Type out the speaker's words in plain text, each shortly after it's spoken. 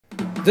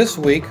This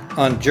week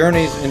on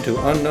Journeys into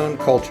Unknown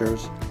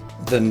Cultures,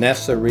 the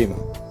Nacirema.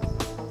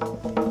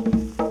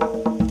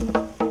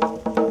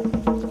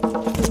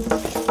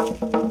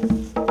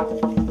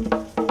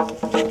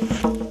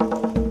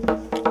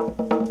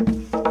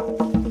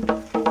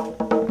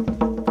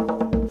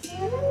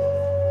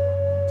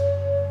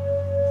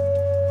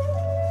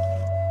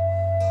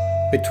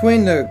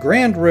 Between the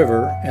Grand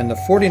River and the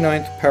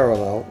 49th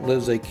parallel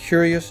lives a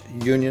curious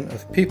union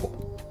of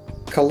people.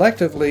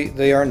 Collectively,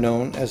 they are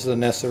known as the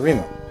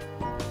Nacirema.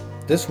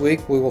 This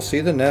week, we will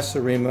see the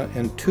Nacirema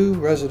in two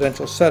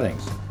residential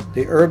settings,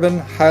 the urban,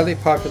 highly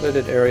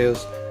populated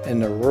areas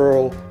and the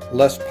rural,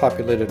 less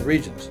populated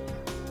regions.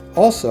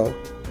 Also,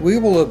 we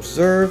will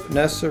observe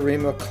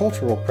Nacirema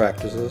cultural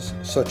practices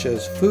such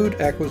as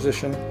food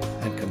acquisition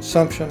and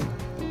consumption,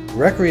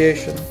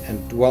 recreation,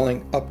 and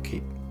dwelling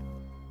upkeep.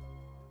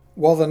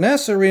 While the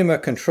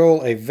Nacirema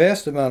control a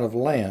vast amount of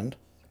land,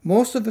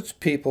 most of its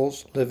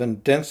peoples live in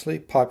densely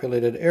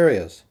populated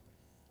areas.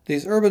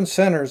 These urban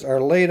centers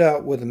are laid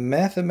out with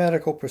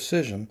mathematical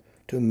precision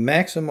to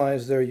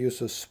maximize their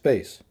use of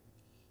space.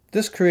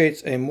 This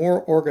creates a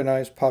more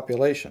organized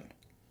population.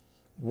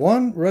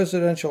 One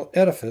residential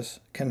edifice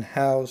can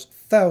house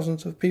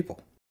thousands of people.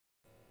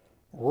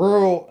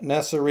 Rural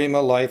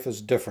Nacirema life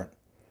is different.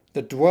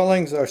 The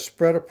dwellings are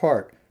spread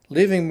apart,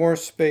 leaving more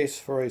space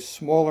for a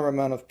smaller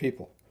amount of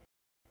people.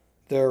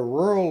 Their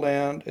rural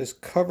land is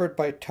covered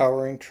by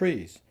towering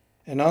trees,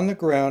 and on the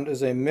ground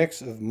is a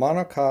mix of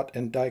monocot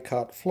and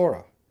dicot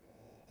flora.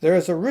 There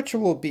is a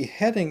ritual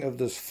beheading of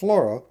this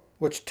flora,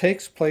 which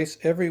takes place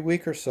every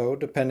week or so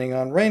depending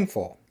on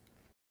rainfall.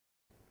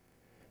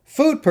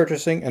 Food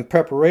purchasing and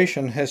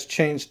preparation has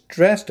changed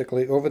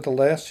drastically over the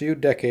last few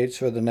decades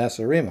for the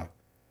Nacirema.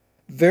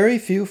 Very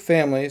few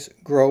families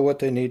grow what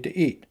they need to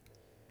eat.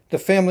 The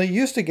family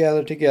used to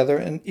gather together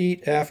and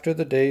eat after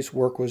the day's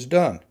work was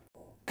done.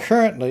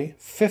 Currently,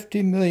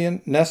 50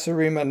 million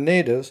Nacirema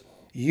natives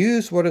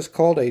use what is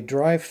called a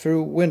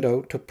drive-through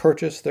window to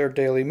purchase their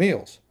daily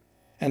meals,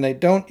 and they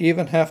don't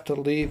even have to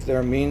leave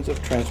their means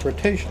of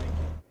transportation.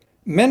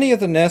 Many of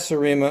the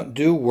Nacirema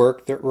do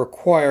work that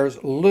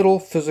requires little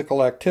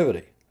physical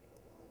activity.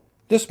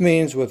 This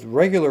means with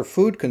regular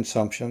food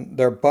consumption,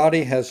 their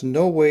body has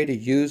no way to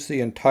use the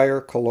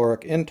entire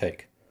caloric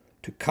intake.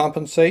 To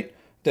compensate,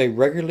 they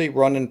regularly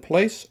run in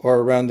place or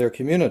around their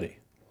community.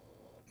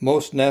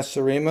 Most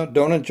Nacirema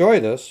don't enjoy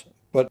this,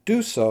 but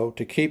do so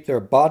to keep their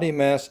body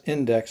mass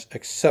index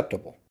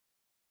acceptable.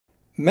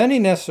 Many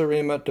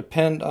Nacirema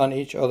depend on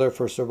each other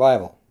for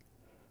survival.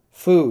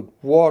 Food,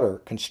 water,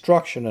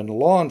 construction, and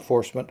law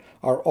enforcement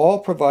are all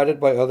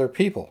provided by other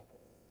people.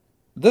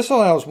 This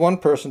allows one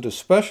person to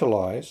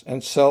specialize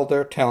and sell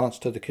their talents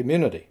to the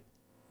community.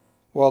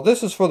 While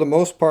this is for the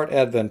most part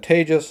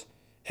advantageous,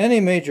 any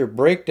major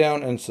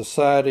breakdown in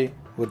society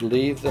would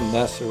leave the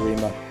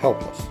Nacirema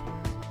helpless.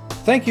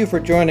 Thank you for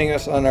joining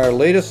us on our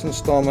latest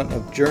installment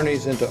of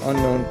Journeys into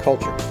Unknown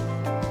Cultures.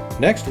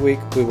 Next week,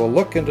 we will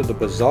look into the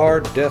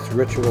bizarre death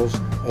rituals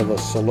of a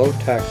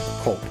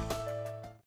Solotac cult.